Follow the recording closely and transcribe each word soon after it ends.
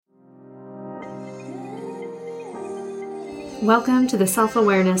Welcome to the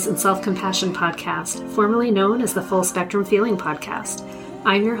Self-Awareness and Self-Compassion Podcast, formerly known as the Full Spectrum Feeling Podcast.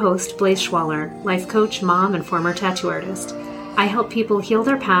 I'm your host, Blaise Schwaller, life coach, mom, and former tattoo artist. I help people heal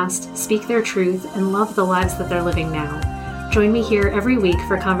their past, speak their truth, and love the lives that they're living now. Join me here every week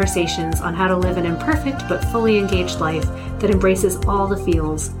for conversations on how to live an imperfect but fully engaged life that embraces all the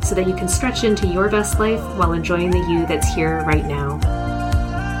feels so that you can stretch into your best life while enjoying the you that's here right now.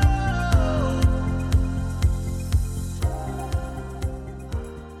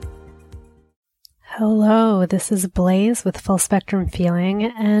 Hello, this is Blaise with Full Spectrum Feeling,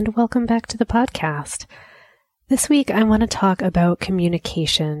 and welcome back to the podcast. This week, I want to talk about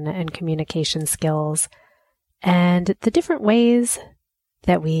communication and communication skills and the different ways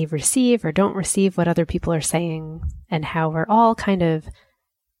that we receive or don't receive what other people are saying, and how we're all kind of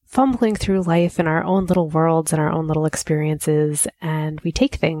fumbling through life in our own little worlds and our own little experiences, and we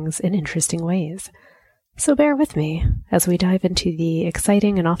take things in interesting ways. So bear with me as we dive into the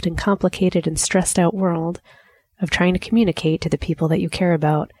exciting and often complicated and stressed out world of trying to communicate to the people that you care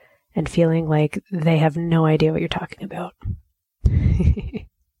about and feeling like they have no idea what you're talking about.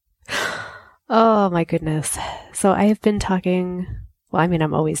 Oh my goodness. So I have been talking,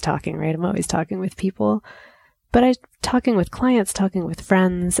 I'm always talking, right? I'm always talking with people, but I'm talking with clients, talking with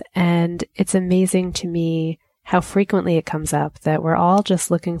friends, and it's amazing to me how frequently it comes up that we're all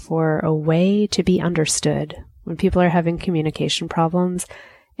just looking for a way to be understood. When people are having communication problems,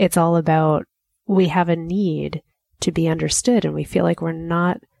 it's all about we have a need to be understood, and we feel like we're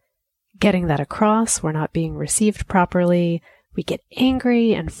not getting that across, we're not being received properly. We get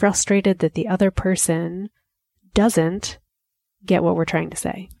angry and frustrated that the other person doesn't get what we're trying to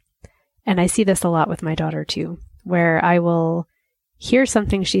say. And I see this a lot with my daughter too, where I will hear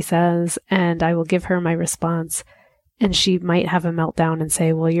something she says and I will give her my response, and she might have a meltdown and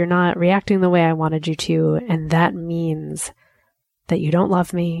say, well, you're not reacting the way I wanted you to, and that means that you don't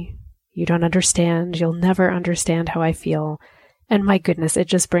love me, you don't understand, you'll never understand how I feel. And my goodness, it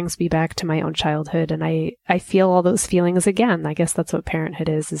just brings me back to my own childhood, and I feel all those feelings again. I guess that's what parenthood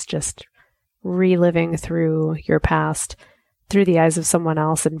is just reliving through your past through the eyes of someone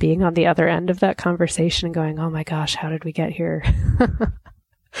else and being on the other end of that conversation and going, oh my gosh, how did we get here?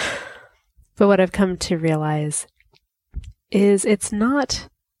 But what I've come to realize is it's not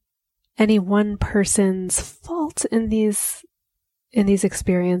any one person's fault in these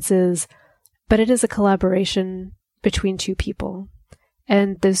experiences, but it is a collaboration between two people.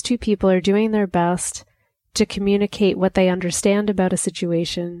 And those two people are doing their best to communicate what they understand about a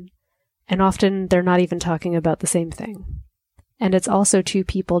situation. And often they're not even talking about the same thing. And it's also two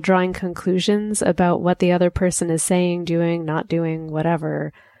people drawing conclusions about what the other person is saying, doing, not doing,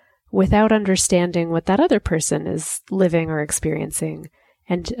 whatever, without understanding what that other person is living or experiencing,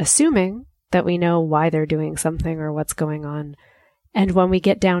 and assuming that we know why they're doing something or what's going on. And when we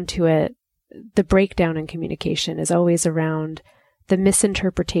get down to it, the breakdown in communication is always around the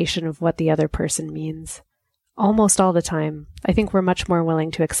misinterpretation of what the other person means. Almost all the time. I think we're much more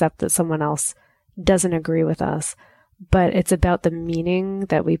willing to accept that someone else doesn't agree with us, but it's about the meaning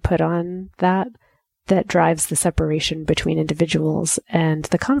that we put on that drives the separation between individuals and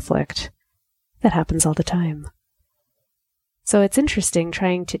the conflict that happens all the time. So it's interesting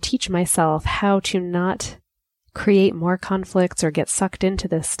trying to teach myself how to not create more conflicts or get sucked into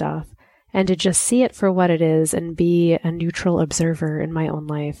this stuff, and to just see it for what it is and be a neutral observer in my own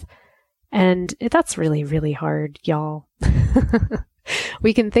life. And that's really, really hard, y'all.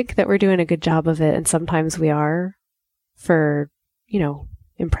 We can think that we're doing a good job of it, and sometimes we are for,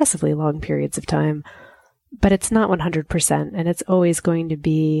 impressively long periods of time, but it's not 100%, and it's always going to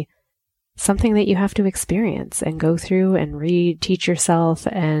be something that you have to experience and go through and reteach yourself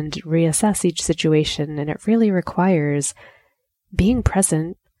and reassess each situation. And it really requires being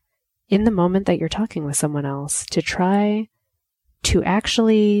present in the moment that you're talking with someone else to try to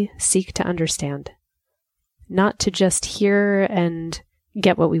actually seek to understand, not to just hear and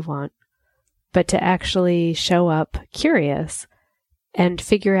get what we want, but to actually show up curious and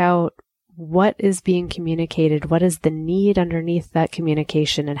figure out what is being communicated, what is the need underneath that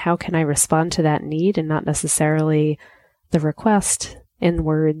communication, and how can I respond to that need and not necessarily the request in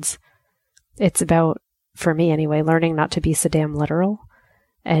words. It's about, for me anyway, learning not to be so damn literal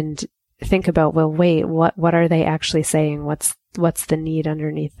and think about, well, wait, what are they actually saying? What's the need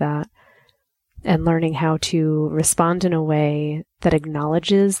underneath that? And learning how to respond in a way that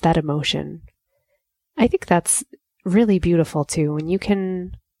acknowledges that emotion. I think that's really beautiful too, when you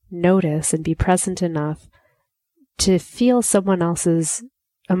can notice and be present enough to feel someone else's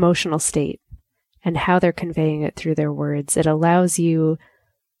emotional state and how they're conveying it through their words. It allows you,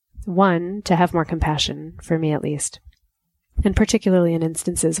 one, to have more compassion, for me at least, And particularly in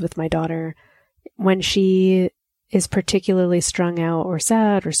instances with my daughter, when she is particularly strung out or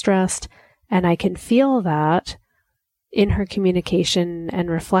sad or stressed, and I can feel that in her communication and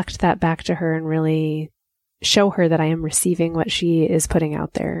reflect that back to her and really show her that I am receiving what she is putting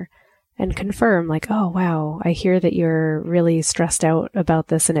out there and confirm like, oh, wow, I hear that you're really stressed out about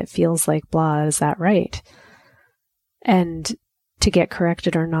this and it feels like blah, is that right? And to get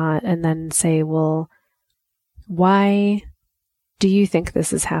corrected or not, and then say, well, why do you think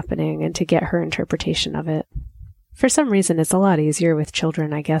this is happening? And to get her interpretation of it. For some reason, it's a lot easier with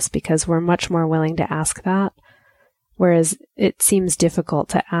children, I guess, because we're much more willing to ask that. Whereas it seems difficult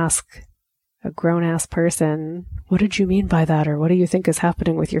to ask a grown-ass person, what did you mean by that? Or what do you think is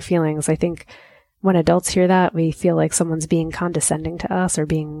happening with your feelings? I think when adults hear that, we feel like someone's being condescending to us or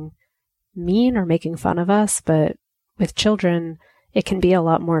being mean or making fun of us. But with children, it can be a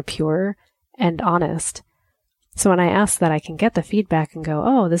lot more pure and honest. So when I ask that, I can get the feedback and go,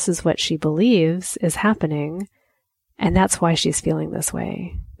 oh, this is what she believes is happening. And that's why she's feeling this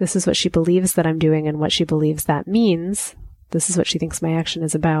way. This is what she believes that I'm doing and what she believes that means. This is what she thinks my action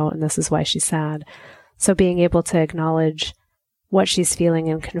is about, and this is why she's sad. So being able to acknowledge what she's feeling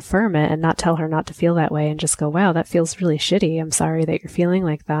and confirm it and not tell her not to feel that way and just go, wow, that feels really shitty. I'm sorry that you're feeling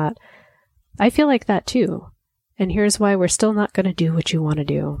like that. I feel like that too. And here's why we're still not going to do what you want to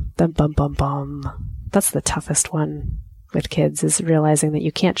do. Bum, bum, bum, bum. That's the toughest one with kids, is realizing that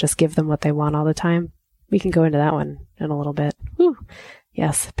you can't just give them what they want all the time. We can go into that one in a little bit. Whew.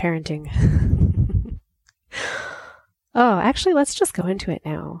 Yes, parenting. Oh, actually, let's just go into it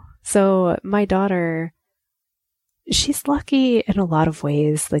now. So my daughter, she's lucky in a lot of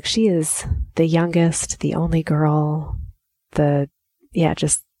ways. Like, she is the youngest, the only girl,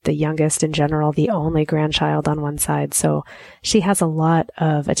 just the youngest in general, the only grandchild on one side. So she has a lot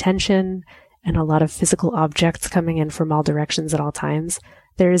of attention and a lot of physical objects coming in from all directions at all times.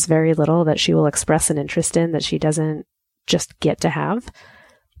 There is very little that she will express an interest in that she doesn't just get to have.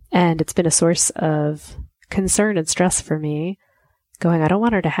 And it's been a source of concern and stress for me, going, I don't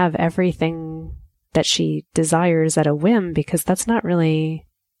want her to have everything that she desires at a whim, because that's not really,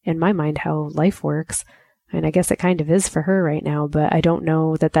 in my mind, how life works. And I guess it kind of is for her right now, but I don't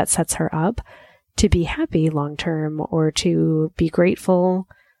know that that sets her up to be happy long term, or to be grateful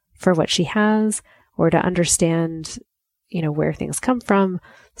for what she has, or to understand, where things come from.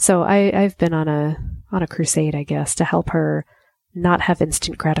 So I've been on a crusade, I guess, to help her not have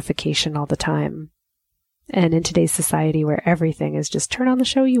instant gratification all the time. And in today's society where everything is just turn on the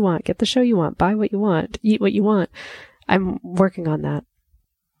show you want, get the show you want, buy what you want, eat what you want, I'm working on that.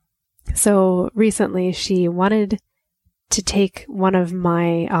 So recently she wanted to take one of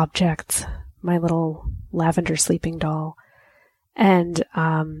my objects, my little lavender sleeping doll, and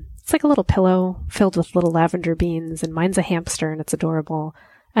it's like a little pillow filled with little lavender beans, and mine's a hamster and it's adorable.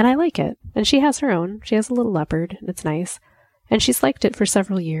 And I like it. And she has her own. She has a little leopard and it's nice. And she's liked it for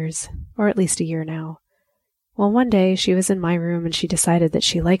several years, or at least a year now. Well, one day she was in my room and she decided that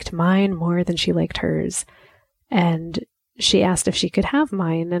she liked mine more than she liked hers. And she asked if she could have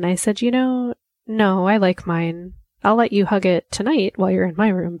mine. And I said, no, I like mine. I'll let you hug it tonight while you're in my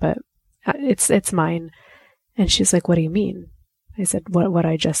room, but it's mine. And she's like, what do you mean? I said, what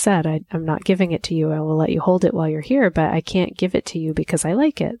I just said. I'm not giving it to you. I will let you hold it while you're here, but I can't give it to you because I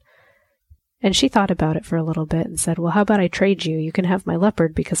like it. And she thought about it for a little bit and said, well, how about I trade you? You can have my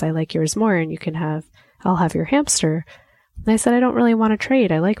leopard because I like yours more, and I'll have your hamster. And I said, I don't really want to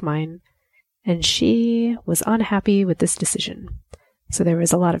trade. I like mine. And she was unhappy with this decision. So there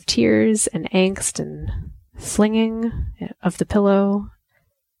was a lot of tears and angst and flinging of the pillow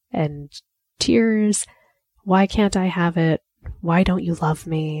and tears. Why can't I have it? Why don't you love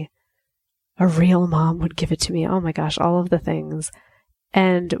me? A real mom would give it to me. Oh my gosh, all of the things.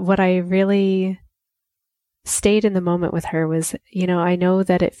 And what I really stayed in the moment with her was, I know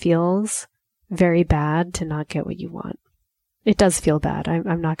that it feels very bad to not get what you want. It does feel bad.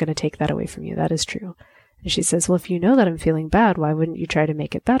 I'm not going to take that away from you. That is true. And she says, well, if you know that I'm feeling bad, why wouldn't you try to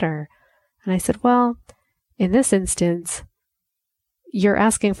make it better? And I said, well, in this instance, you're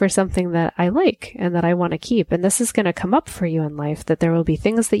asking for something that I like and that I want to keep. And this is going to come up for you in life, that there will be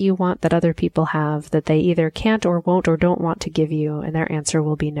things that you want that other people have that they either can't or won't or don't want to give you. And their answer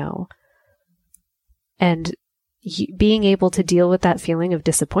will be no. And being able to deal with that feeling of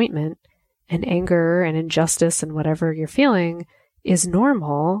disappointment and anger and injustice and whatever you're feeling is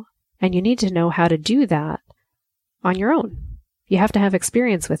normal. And you need to know how to do that on your own. You have to have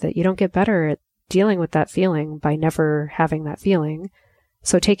experience with it. You don't get better at dealing with that feeling by never having that feeling.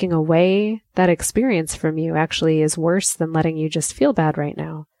 So taking away that experience from you actually is worse than letting you just feel bad right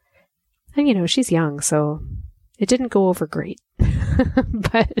now. And she's young, so It didn't go over great,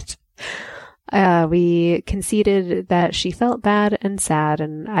 but we conceded that she felt bad and sad.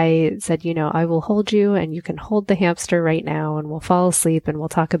 And I said, I will hold you and you can hold the hamster right now and we'll fall asleep and we'll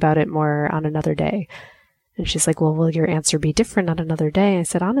talk about it more on another day. And she's like, well, will your answer be different on another day? I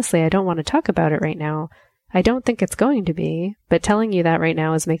said, honestly, I don't want to talk about it right now. I don't think it's going to be, but telling you that right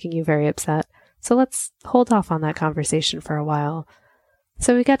now is making you very upset. So let's hold off on that conversation for a while.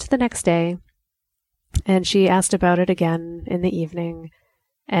 So we got to the next day and she asked about it again in the evening.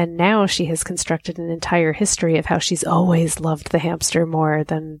 And now she has constructed an entire history of how she's always loved the hamster more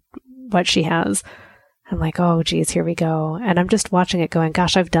than what she has. I'm like, oh, geez, here we go. And I'm just watching it going,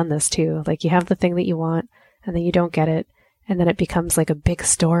 gosh, I've done this too. Like you have the thing that you want and then you don't get it. And then it becomes like a big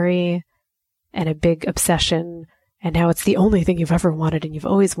story and a big obsession. And now it's the only thing you've ever wanted and you've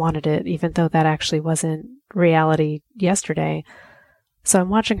always wanted it, even though that actually wasn't reality yesterday. So I'm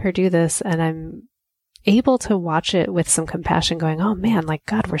watching her do this and I'm able to watch it with some compassion going, oh man, like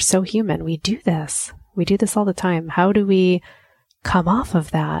God, we're so human. We do this. We do this all the time. How do we come off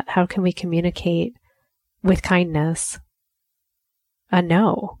of that? How can we communicate with kindness a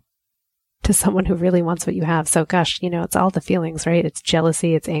no to someone who really wants what you have? So gosh, it's all the feelings, right? It's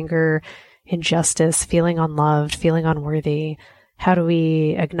jealousy, it's anger, injustice, feeling unloved, feeling unworthy. How do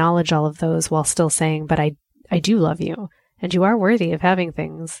we acknowledge all of those while still saying, but I do love you and you are worthy of having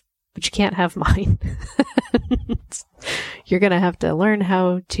things, but you can't have mine. You're going to have to learn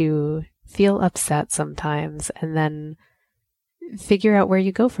how to feel upset sometimes and then figure out where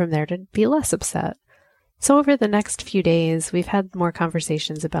you go from there to be less upset. So over the next few days, we've had more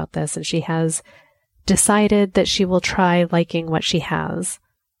conversations about this, and she has decided that she will try liking what she has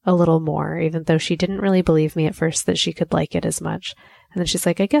a little more, even though she didn't really believe me at first that she could like it as much. And then she's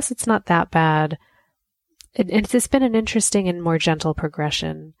like, I guess it's not that bad. It's been an interesting and more gentle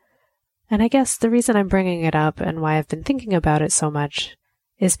progression. And I guess the reason I'm bringing it up and why I've been thinking about it so much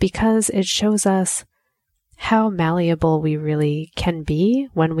is because it shows us how malleable we really can be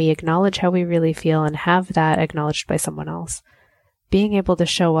when we acknowledge how we really feel and have that acknowledged by someone else. Being able to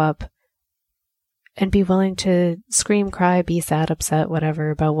show up and be willing to scream, cry, be sad, upset,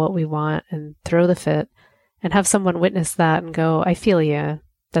 whatever about what we want and throw the fit and have someone witness that and go, I feel you.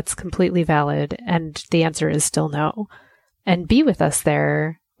 That's completely valid. And the answer is still no. And be with us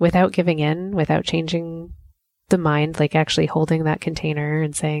there without giving in, without changing the mind, like actually holding that container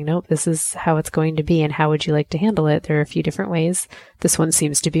and saying, nope, this is how it's going to be and how would you like to handle it? There are a few different ways. This one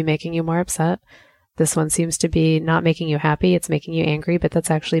seems to be making you more upset. This one seems to be not making you happy. It's making you angry, but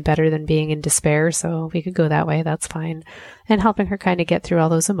that's actually better than being in despair. So we could go that way. That's fine. And helping her kind of get through all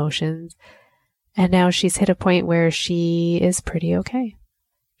those emotions. And now she's hit a point where she is pretty okay.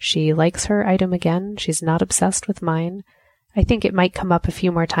 She likes her item again. She's not obsessed with mine. I think it might come up a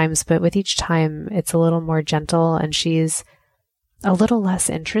few more times, but with each time it's a little more gentle and she's a little less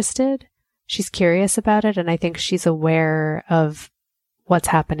interested. She's curious about it, and I think she's aware of what's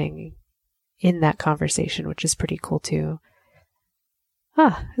happening in that conversation, which is pretty cool too.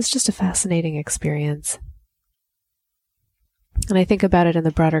 It's just a fascinating experience. And I think about it in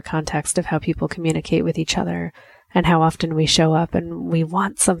the broader context of how people communicate with each other and how often we show up and we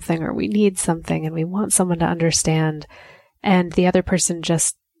want something or we need something and we want someone to understand. And the other person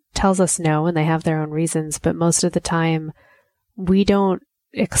just tells us no, and they have their own reasons. But most of the time, we don't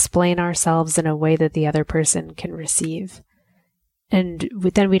explain ourselves in a way that the other person can receive. And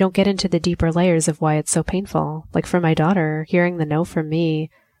then we don't get into the deeper layers of why it's so painful. Like for my daughter, hearing the no from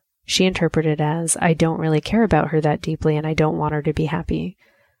me, she interpreted as, I don't really care about her that deeply and I don't want her to be happy.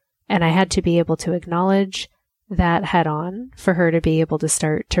 And I had to be able to acknowledge that head on for her to be able to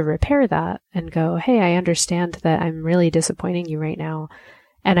start to repair that and go, hey, I understand that I'm really disappointing you right now.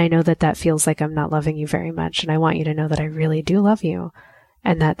 And I know that that feels like I'm not loving you very much. And I want you to know that I really do love you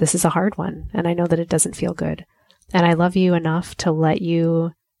and that this is a hard one. And I know that it doesn't feel good. And I love you enough to let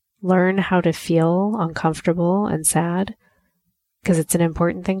you learn how to feel uncomfortable and sad because it's an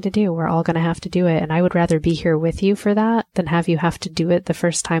important thing to do. We're all going to have to do it. And I would rather be here with you for that than have you have to do it the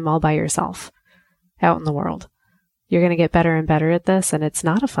first time all by yourself out in the world. You're going to get better and better at this, and it's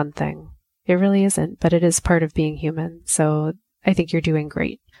not a fun thing. It really isn't, but it is part of being human. So I think you're doing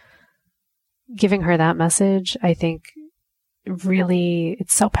great. Giving her that message, I think, really,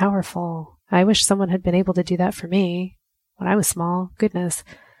 it's so powerful. I wish someone had been able to do that for me when I was small. Goodness.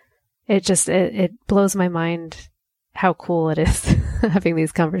 It blows my mind how cool it is having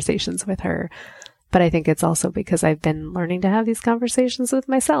these conversations with her. But I think it's also because I've been learning to have these conversations with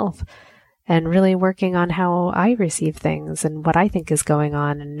myself. And really working on how I receive things and what I think is going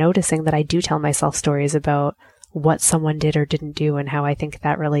on and noticing that I do tell myself stories about what someone did or didn't do and how I think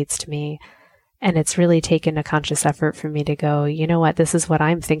that relates to me. And it's really taken a conscious effort for me to go, you know what, this is what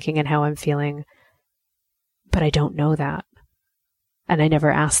I'm thinking and how I'm feeling, but I don't know that. And I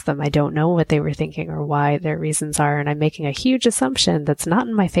never asked them. I don't know what they were thinking or why their reasons are, and I'm making a huge assumption that's not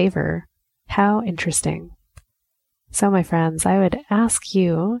in my favor. How interesting. So, my friends, I would ask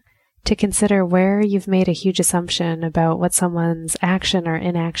you to consider where you've made a huge assumption about what someone's action or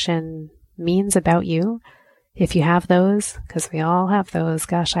inaction means about you. If you have those, because we all have those,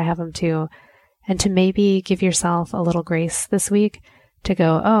 gosh, I have them too. And to maybe give yourself a little grace this week to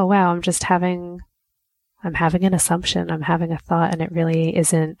go, oh, wow, I'm having an assumption, I'm having a thought, and it really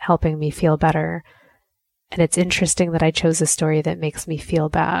isn't helping me feel better. And it's interesting that I chose a story that makes me feel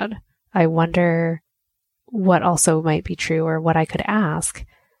bad. I wonder what also might be true or what I could ask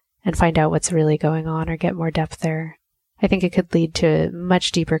and find out what's really going on or get more depth there. I think it could lead to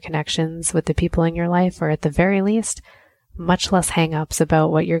much deeper connections with the people in your life, or at the very least, much less hang-ups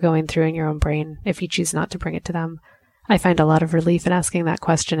about what you're going through in your own brain if you choose not to bring it to them. I find a lot of relief in asking that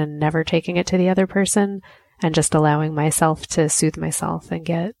question and never taking it to the other person and just allowing myself to soothe myself and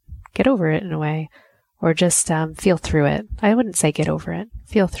get over it in a way, or just feel through it. I wouldn't say get over it,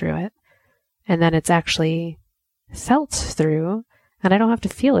 feel through it. And then it's actually felt through and I don't have to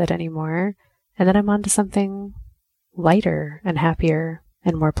feel it anymore. And then I'm on to something lighter and happier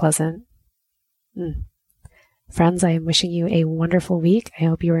and more pleasant. Friends, I am wishing you a wonderful week. I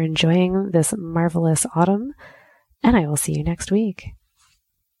hope you are enjoying this marvelous autumn, and I will see you next week.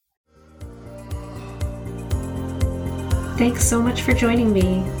 Thanks so much for joining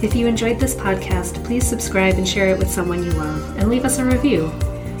me. If you enjoyed this podcast, please subscribe and share it with someone you love, and leave us a review.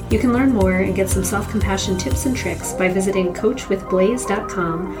 You can learn more and get some self-compassion tips and tricks by visiting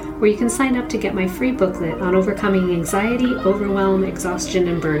coachwithblaze.com, where you can sign up to get my free booklet on overcoming anxiety, overwhelm, exhaustion,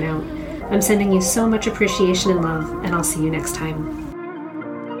 and burnout. I'm sending you so much appreciation and love, and I'll see you next time.